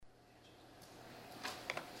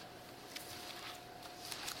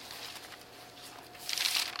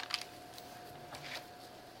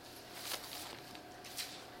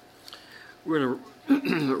We're going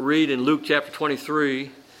to read in Luke chapter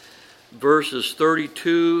 23, verses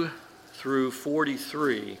 32 through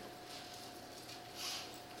 43.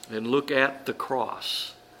 And look at the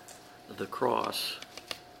cross. The cross.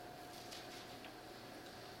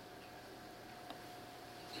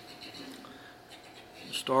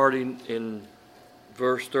 Starting in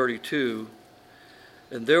verse 32,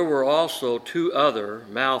 and there were also 2 other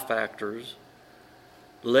malefactors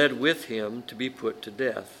led with him to be put to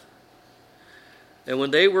death. And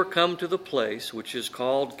when they were come to the place which is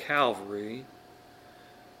called Calvary,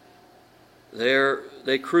 there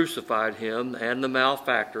they crucified him and the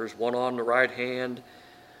malefactors, one on the right hand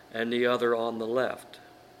and the other on the left.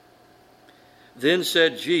 Then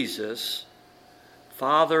said Jesus,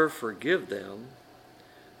 Father, forgive them,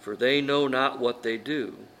 for they know not what they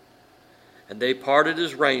do. And they parted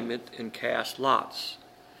his raiment and cast lots.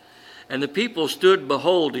 And the people stood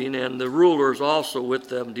beholding, and the rulers also with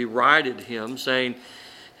them derided him, saying,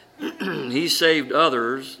 He saved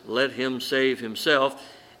others, let him save himself,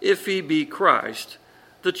 if he be Christ,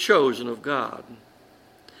 the chosen of God.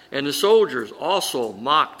 And the soldiers also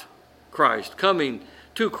mocked Christ, coming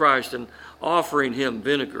to Christ and offering him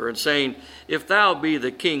vinegar, and saying, If thou be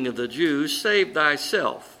the King of the Jews, save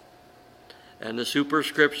thyself. And the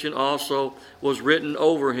superscription also was written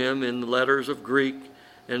over him in the letters of Greek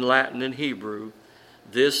and Latin and Hebrew,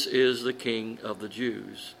 This is the King of the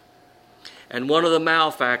Jews. And one of the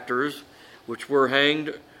malefactors which were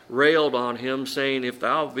hanged railed on him, saying, If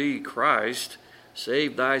thou be Christ,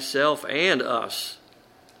 save thyself and us.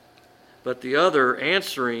 But the other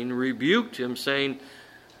answering rebuked him, saying,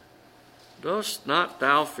 Dost not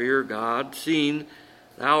thou fear God, seeing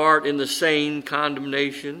thou art in the same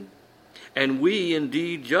condemnation? And we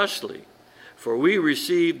indeed justly, for we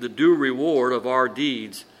receive the due reward of our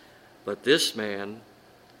deeds, but this man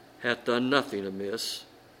hath done nothing amiss.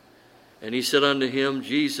 And he said unto him,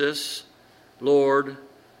 Jesus, Lord,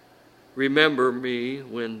 remember me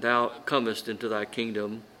when thou comest into thy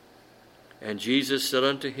kingdom. And Jesus said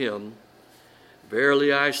unto him,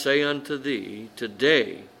 Verily I say unto thee,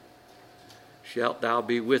 today shalt thou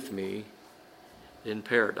be with me in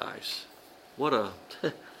paradise. What a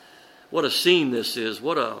scene this is.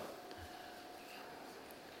 What a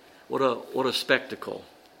spectacle.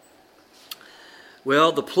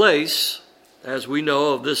 Well, the place, as we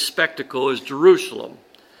know of this spectacle, is Jerusalem,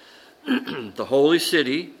 the holy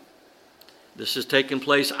city. This is taking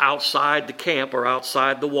place outside the camp or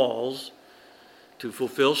outside the walls to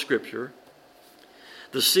fulfill Scripture.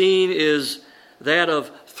 The scene is that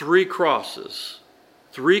of 3 crosses,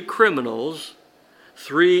 3 criminals,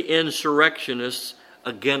 3 insurrectionists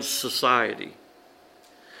against society.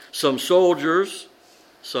 Some soldiers,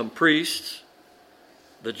 some priests,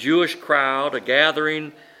 the Jewish crowd, a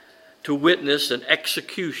gathering to witness an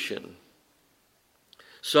execution.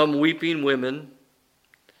 Some weeping women,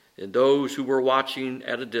 and those who were watching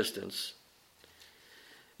at a distance.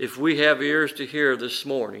 If we have ears to hear this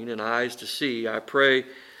morning and eyes to see, I pray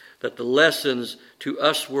that the lessons to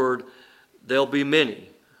usward, there'll be many.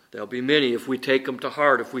 There'll be many if we take them to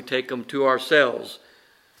heart, if we take them to ourselves.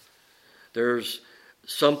 There's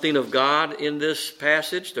something of God in this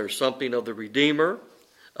passage. There's something of the Redeemer,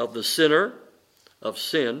 of the sinner, of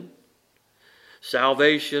sin,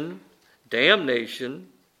 salvation, damnation,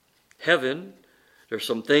 heaven. There's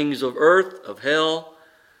some things of earth, of hell.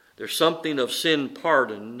 There's something of sin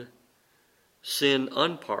pardoned, sin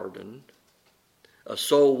unpardoned, a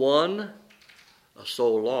soul won, a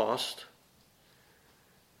soul lost,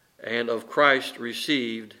 and of Christ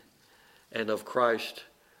received, and of Christ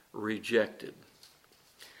rejected.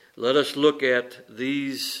 Let us look at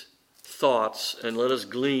these thoughts and let us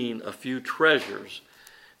glean a few treasures,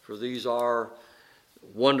 for these are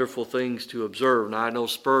wonderful things to observe. Now I know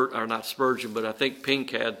not Spurgeon, but I think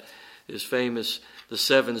Pink had his famous The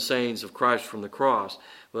 7 Sayings of Christ from the Cross.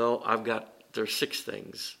 Well, there's 6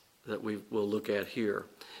 things that we will look at here,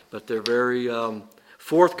 but they're very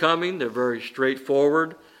forthcoming. They're very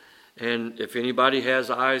straightforward. And if anybody has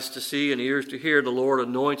eyes to see and ears to hear, the Lord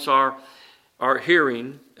anoints our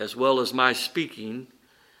hearing as well as my speaking.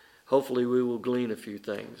 Hopefully we will glean a few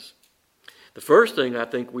things. The first thing I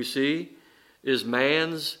think we see is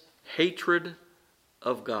man's hatred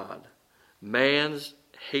of God. Man's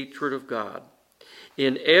hatred of God.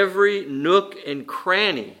 In every nook and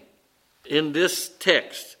cranny in this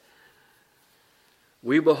text,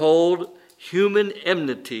 we behold human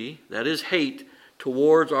enmity, that is hate,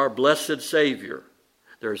 towards our blessed Savior.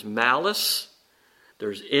 There's malice,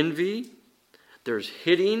 there's envy, there's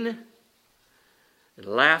hitting and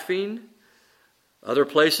laughing. Other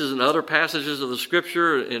places and other passages of the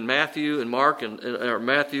Scripture in Matthew and Mark,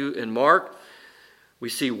 We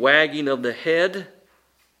see wagging of the head.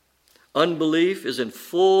 Unbelief is in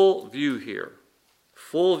full view here.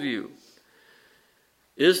 Full view.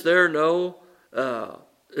 Is there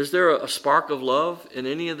a spark of love in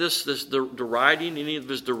any of this deriding, any of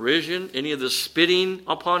this derision, any of this spitting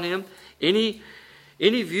upon him? Any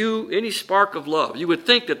view, any spark of love? You would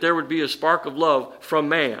think that there would be a spark of love from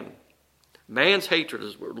man. Man's hatred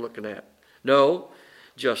is what we're looking at. No,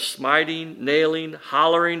 just smiting, nailing,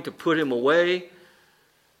 hollering to put him away.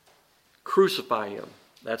 Crucify him.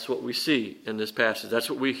 That's what we see in this passage. That's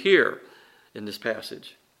what we hear in this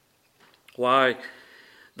passage. Why,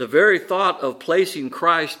 the very thought of placing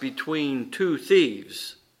Christ between two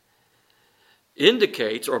thieves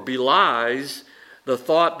indicates or belies the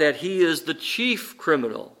thought that he is the chief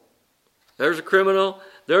criminal. There's a criminal,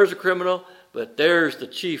 but there's the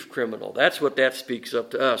chief criminal. That's what that speaks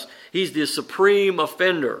up to us. He's the supreme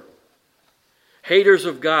offender. Haters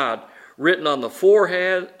of God, written on the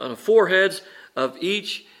foreheads of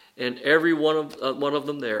each and every one of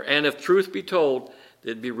them there. And if truth be told,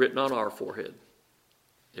 it'd be written on our forehead.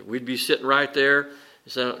 If we'd be sitting right there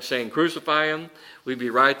saying, crucify him, we'd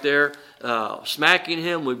be right there smacking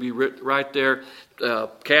him, we'd be right there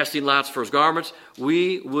casting lots for his garments.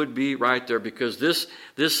 We would be right there, because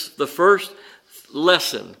the first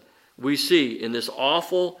lesson we see in this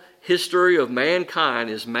awful history of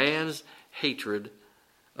mankind is man's hatred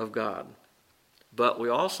of God. But we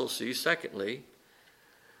also see, secondly,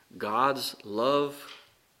 God's love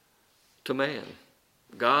to man.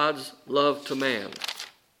 God's love to man.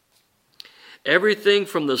 Everything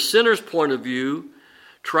from the sinner's point of view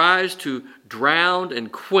tries to drown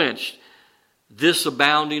and quench this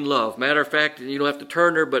abounding love. Matter of fact, you don't have to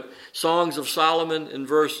turn there, but Songs of Solomon in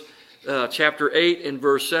chapter 8 and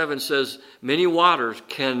verse 7 says, many waters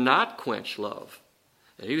cannot quench love.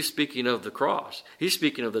 And he was speaking of the cross. He's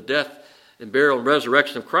speaking of the death and burial and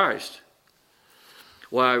resurrection of Christ.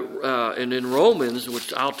 Why, and in Romans,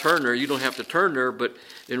 which I'll turn there, you don't have to turn there, but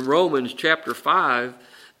in Romans chapter 5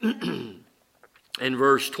 and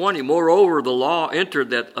verse 20, moreover, the law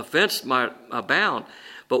entered that offense might abound.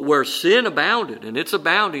 But where sin abounded, and it's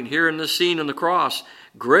abounding here in this scene on the cross,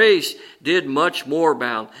 grace did much more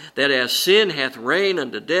abound, that as sin hath reigned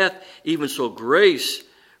unto death, even so grace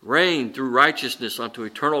reigned through righteousness unto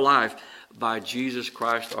eternal life by Jesus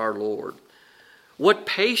Christ our Lord. What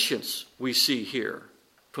patience we see here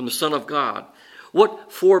from the Son of God.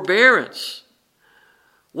 What forbearance.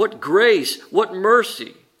 What grace. What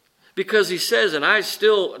mercy. Because he says, and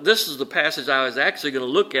this is the passage I was actually going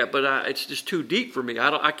to look at, but it's just too deep for me.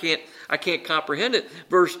 I can't comprehend it.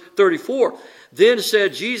 Verse 34, then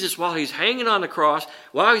said Jesus, while he's hanging on the cross,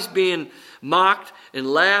 while he's being mocked and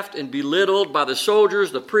laughed and belittled by the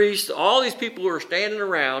soldiers, the priests, all these people who are standing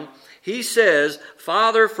around, he says,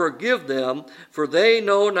 Father, forgive them, for they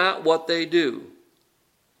know not what they do.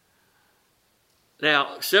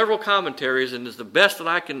 Now, several commentaries, and it's the best that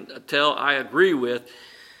I can tell I agree with,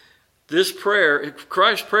 this prayer,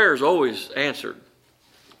 Christ's prayer is always answered.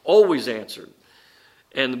 Always answered.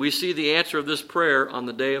 And we see the answer of this prayer on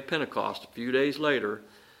the day of Pentecost, a few days later,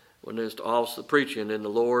 when there's also the preaching, and the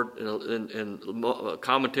Lord, and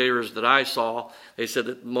commentators that I saw, they said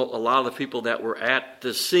that a lot of the people that were at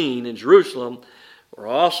the scene in Jerusalem were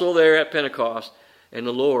also there at Pentecost, and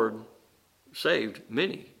the Lord saved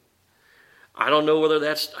many. I don't know whether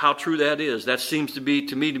that's how true that is. That seems to me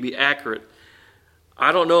to be accurate.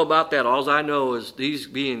 I don't know about that. All I know is he's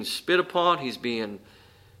being spit upon. He's being,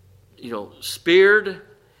 speared.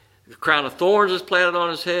 The crown of thorns is planted on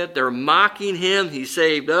his head. They're mocking him. He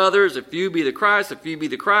saved others. If you be the Christ, if you be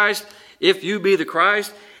the Christ, if you be the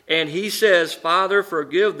Christ. And he says, Father,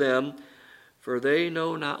 forgive them, for they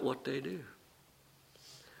know not what they do.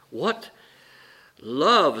 What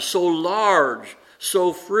love, so large,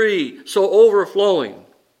 so free, so overflowing.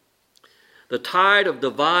 The tide of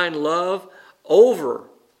divine love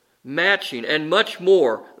overmatching and much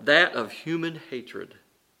more that of human hatred.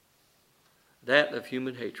 That of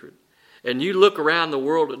human hatred. And you look around the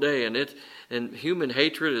world today, and human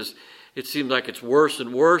hatred it seems like it's worse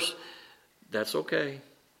and worse. That's okay.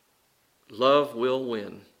 Love will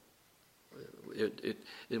win.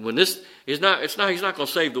 He's not going to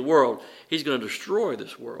save the world. He's going to destroy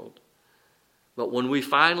this world. But when we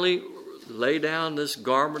finally lay down this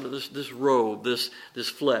garment, this robe, this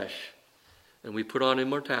flesh, and we put on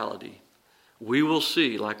immortality, we will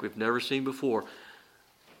see, like we've never seen before,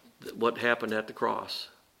 what happened at the cross.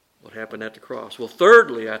 What happened at the cross. Well,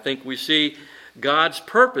 thirdly, I think we see God's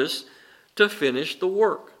purpose to finish the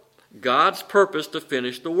work. God's purpose to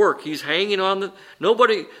finish the work. He's hanging on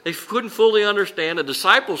they couldn't fully understand, the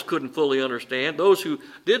disciples couldn't fully understand, those who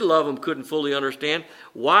did love him couldn't fully understand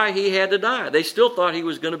why he had to die. They still thought he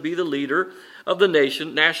was going to be the leader of the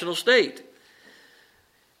national state.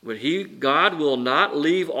 But God will not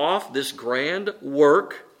leave off this grand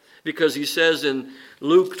work, because he says in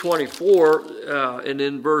Luke 24 and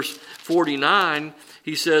in verse 49,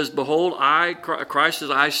 he says, "Behold, Christ says,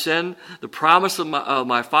 I send the promise of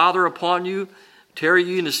my Father upon you. Tarry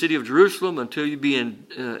ye in the city of Jerusalem until you be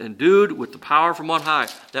endued with the power from on high."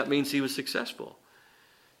 That means he was successful.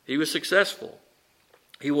 He was successful.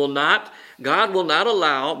 God will not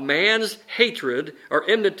allow man's hatred or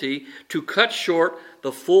enmity to cut short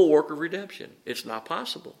the full work of redemption. It's not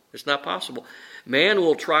possible. It's not possible. Man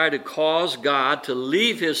will try to cause God to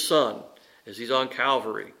leave his Son as he's on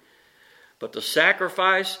Calvary. But the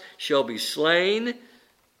sacrifice shall be slain,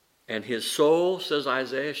 and his soul, says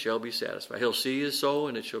Isaiah, shall be satisfied. He'll see his soul,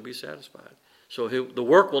 and it shall be satisfied. So the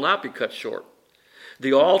work will not be cut short.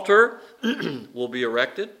 The altar will be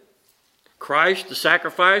erected. Christ, the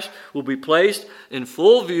sacrifice, will be placed in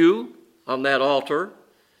full view on that altar,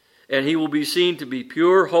 and he will be seen to be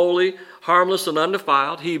pure, holy, harmless, and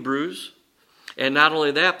undefiled, Hebrews. And not only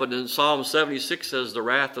that, but in Psalm 76 says, "The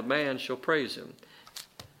wrath of man shall praise him."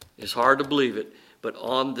 It's hard to believe it, but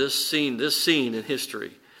on this scene in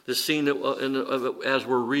history, this scene as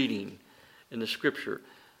we're reading in the Scripture,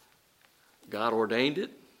 God ordained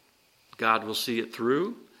it, God will see it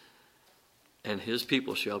through, and his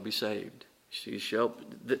people shall be saved. He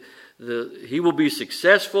will be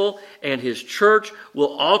successful, and his church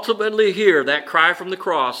will ultimately hear that cry from the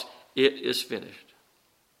cross, "It is finished."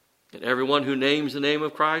 And everyone who names the name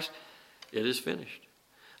of Christ, it is finished.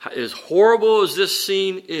 As horrible as this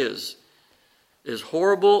scene is, as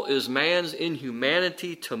horrible as man's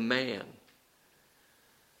inhumanity to man,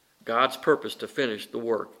 God's purpose to finish the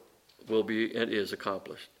work will be and is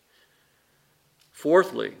accomplished.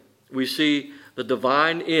 Fourthly, we see the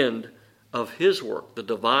divine end of his work. The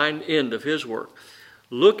divine end of his work.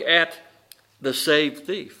 Look at the saved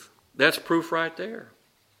thief. That's proof right there.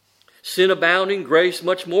 Sin abounding, grace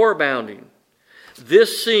much more abounding.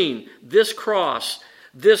 This scene, this cross,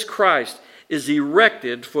 this Christ is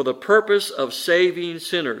erected for the purpose of saving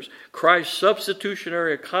sinners. Christ's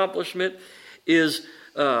substitutionary accomplishment is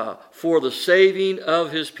for the saving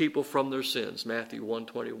of his people from their sins. Matthew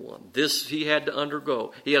 1:21. This he had to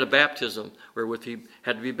undergo. He had a baptism wherewith he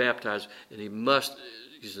had to be baptized, and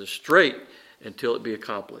he's straight until it be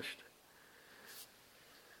accomplished.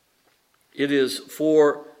 It is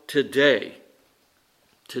for today.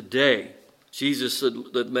 Today. Jesus said,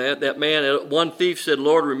 that man, one thief said,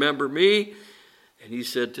 "Lord, remember me." And he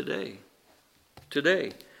said, today.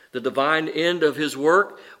 Today. The divine end of his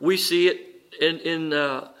work, we see it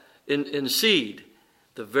in seed.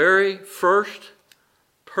 The very first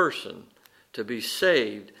person to be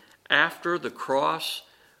saved after the cross,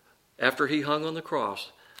 after he hung on the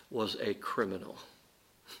cross, was a criminal.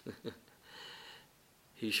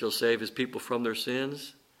 He shall save his people from their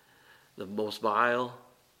sins. The most vile,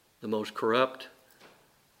 the most corrupt,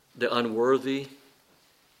 the unworthy.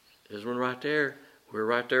 There's one right there. We're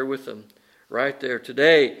right there with them. Right there.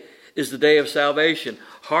 Today is the day of salvation.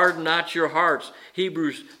 Harden not your hearts.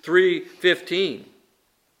 Hebrews 3:15.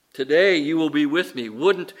 Today you will be with me.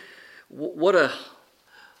 What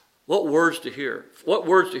words to hear. What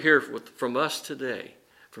words to hear from us today.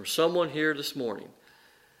 From someone here this morning.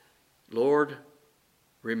 Lord,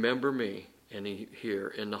 remember me. And here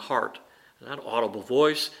in the heart. Not an audible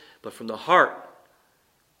voice, but from the heart.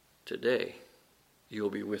 Today you will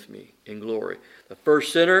be with me in glory. The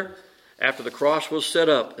first sinner, after the cross was set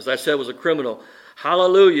up, as I said, was a criminal.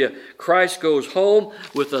 Hallelujah. Christ goes home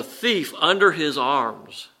with a thief under his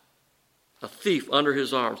arms. A thief under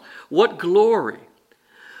his arms. What glory.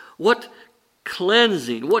 What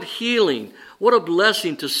cleansing. What healing. What a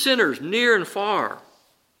blessing to sinners near and far.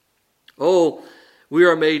 Oh, we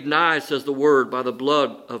are made nigh, says the word, by the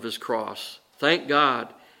blood of his cross. Thank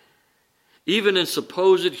God. Even in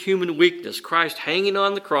supposed human weakness, Christ hanging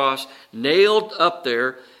on the cross, nailed up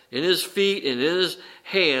there, in his feet and in his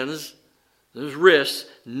hands, his wrists,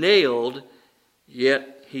 nailed,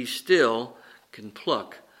 yet he still can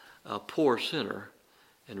pluck a poor sinner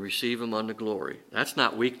and receive him unto glory. That's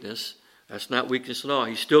not weakness. That's not weakness at all.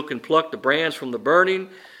 He still can pluck the brands from the burning.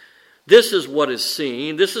 This is what is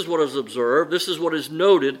seen. This is what is observed. This is what is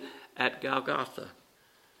noted at Golgotha.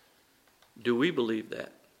 Do we believe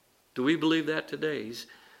that? Do we believe that today?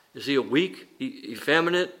 Is he a weak,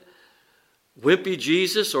 effeminate, wimpy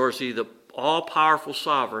Jesus, or is he the all-powerful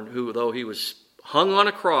sovereign who, though he was hung on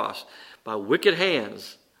a cross by wicked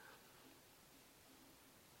hands,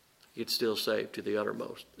 get still saved to the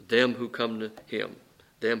uttermost. Them who come to him.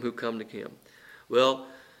 Them who come to him. Well,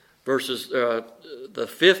 verses, the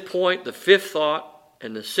fifth point, the fifth thought,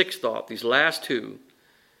 and the sixth thought, these last two,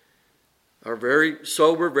 are very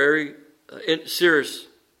sober, very serious.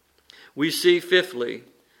 We see, fifthly,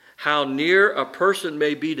 how near a person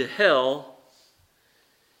may be to hell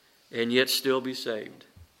and yet still be saved.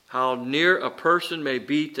 How near a person may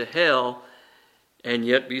be to hell and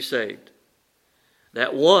yet be saved.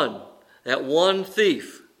 That one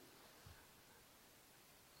thief,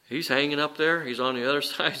 he's hanging up there. He's on the other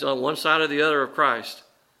side. He's on one side or the other of Christ.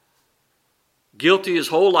 Guilty his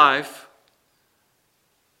whole life.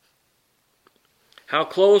 How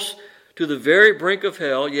close to the very brink of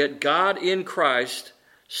hell, yet God in Christ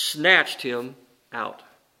snatched him out.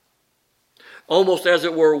 Almost as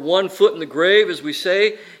it were 1 foot in the grave, as we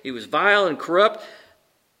say, he was vile and corrupt.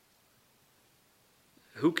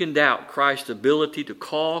 Who can doubt Christ's ability to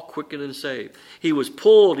call, quicken, and save? He was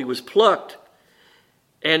pulled, he was plucked,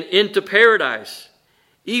 and into paradise,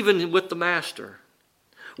 even with the Master.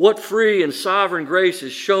 What free and sovereign grace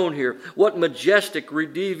is shown here. What majestic,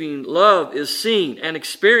 redeeming love is seen and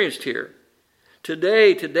experienced here.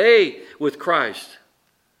 Today with Christ.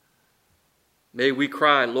 May we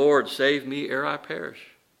cry, Lord, save me ere I perish.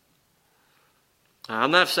 Now,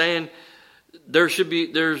 I'm not saying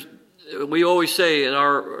we always say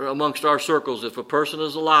amongst our circles, if a person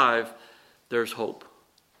is alive, there's hope.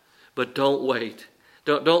 But don't wait.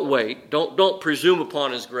 Don't wait. Don't presume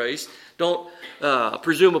upon his grace. Don't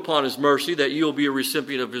presume upon his mercy that you'll be a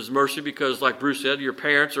recipient of his mercy because, like Bruce said, your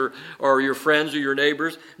parents or your friends or your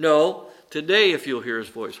neighbors. No. Today, if you'll hear his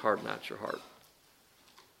voice, harden not your heart.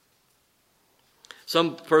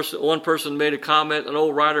 One person made a comment, an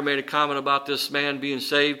old writer made a comment about this man being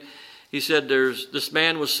saved. He said this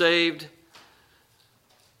man was saved.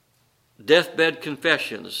 Deathbed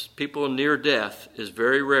confessions, people near death, is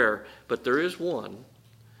very rare, but there is one.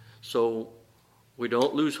 So we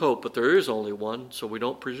don't lose hope, but there is only one, so we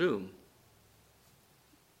don't presume.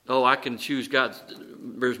 Oh, I can choose God.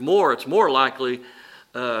 There's more. It's more likely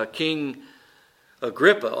King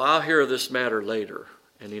Agrippa, I'll hear of this matter later,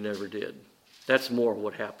 and he never did. That's more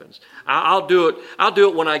what happens. I'll do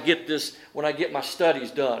it when I get this. When I get my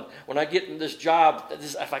studies done. When I get in this job.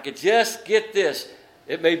 If I could just get this,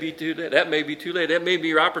 it may be too late. That may be too late. That may be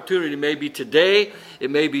your opportunity. It may be today.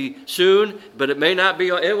 It may be soon. But it may not be.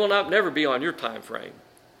 It will never be on your time frame.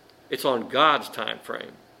 It's on God's time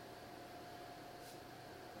frame.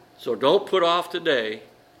 So don't put off today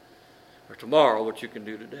or tomorrow what you can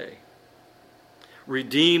do today.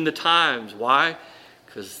 Redeem the times. Why?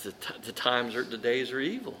 Because the days are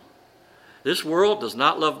evil. This world does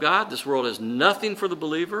not love God. This world has nothing for the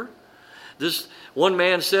believer. This one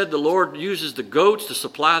man said the Lord uses the goats to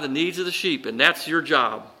supply the needs of the sheep, and that's your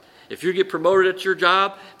job. If you get promoted at your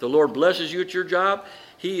job, the Lord blesses you at your job,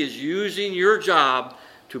 He is using your job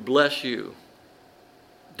to bless you.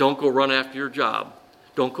 Don't go run after your job.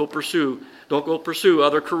 Don't go pursue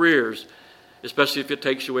other careers, especially if it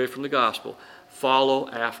takes you away from the gospel. Follow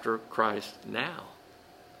after Christ now.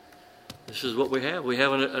 This is what we have. We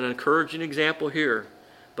have an encouraging example here.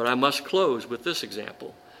 But I must close with this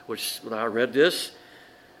example, which when I read this,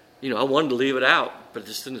 I wanted to leave it out, but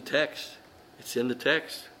it's in the text. It's in the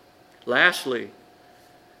text. Lastly,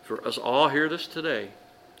 for us all hear this today,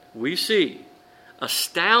 we see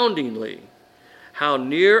astoundingly how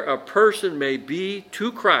near a person may be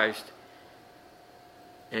to Christ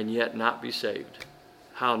and yet not be saved.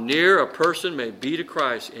 How near a person may be to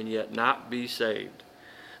Christ and yet not be saved.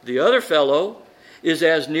 The other fellow is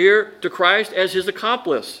as near to Christ as his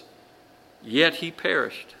accomplice, yet he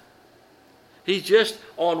perished. He's just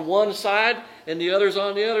on one side and the other's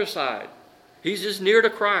on the other side. He's as near to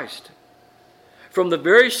Christ. From the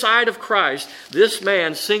very side of Christ, this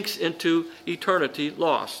man sinks into eternity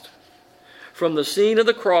lost. From the scene of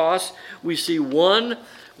the cross, we see one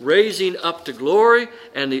raising up to glory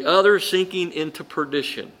and the other sinking into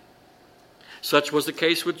perdition. Such was the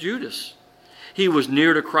case with Judas. He was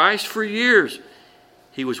near to Christ for years.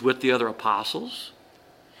 He was with the other apostles.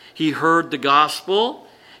 He heard the gospel.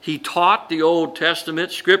 He taught the Old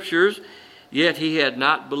Testament scriptures, yet he had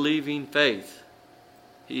not believing faith.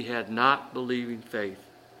 He had not believing faith.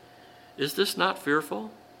 Is this not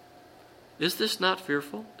fearful? Is this not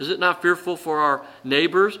fearful? Is it not fearful for our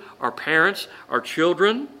neighbors, our parents, our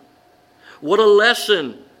children? What a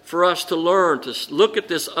lesson for us to learn, to look at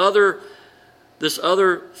this other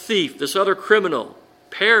thief, this other criminal,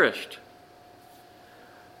 perished.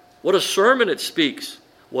 What a sermon it speaks.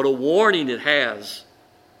 What a warning it has.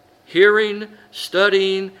 Hearing,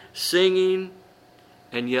 studying, singing,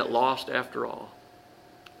 and yet lost after all.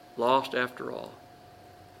 lost after all.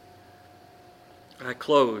 I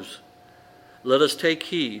close. Let us take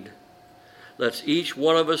heed. Let's each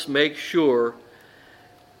one of us make sure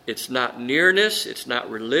it's not nearness, it's not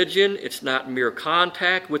religion, it's not mere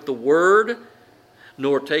contact with the Word,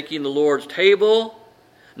 nor taking the Lord's table,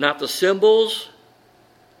 not the symbols.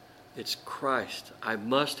 It's Christ. I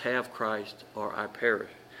must have Christ or I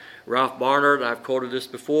perish. Ralph Barnard, I've quoted this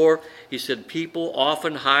before, he said, people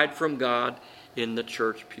often hide from God in the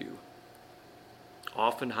church pew.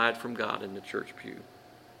 Often hide from God in the church pew.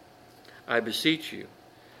 I beseech you.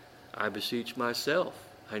 I beseech myself.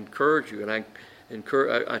 I encourage you, and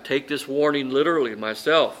I take this warning literally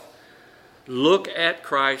myself. Look at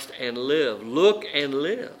Christ and live. Look and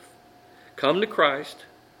live. Come to Christ,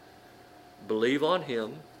 believe on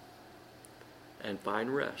Him, and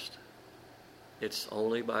find rest. It's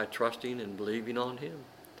only by trusting and believing on Him.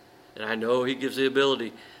 And I know He gives the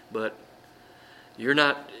ability, but you're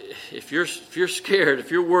not, if you're scared,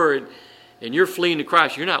 if you're worried, and you're fleeing to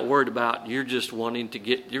Christ, you're not worried about, you're just wanting to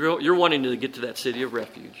get, you're wanting to get to that city of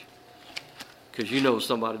refuge. Because you know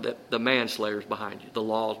somebody, that the manslayer's behind you, the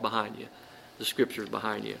law's behind you, the scripture's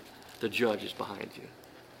behind you, the judge is behind you.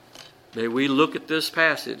 May we look at this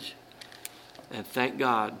passage and thank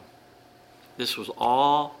God this was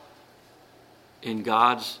all in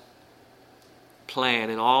God's plan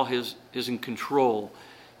and all His in control.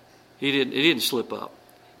 He didn't slip up.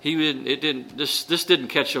 This didn't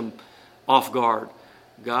catch Him off guard.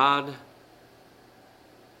 God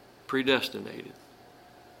predestinated,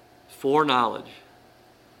 foreknowledge,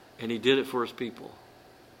 and He did it for His people.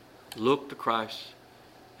 Look to Christ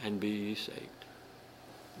and be ye saved.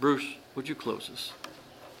 Bruce, would you close us?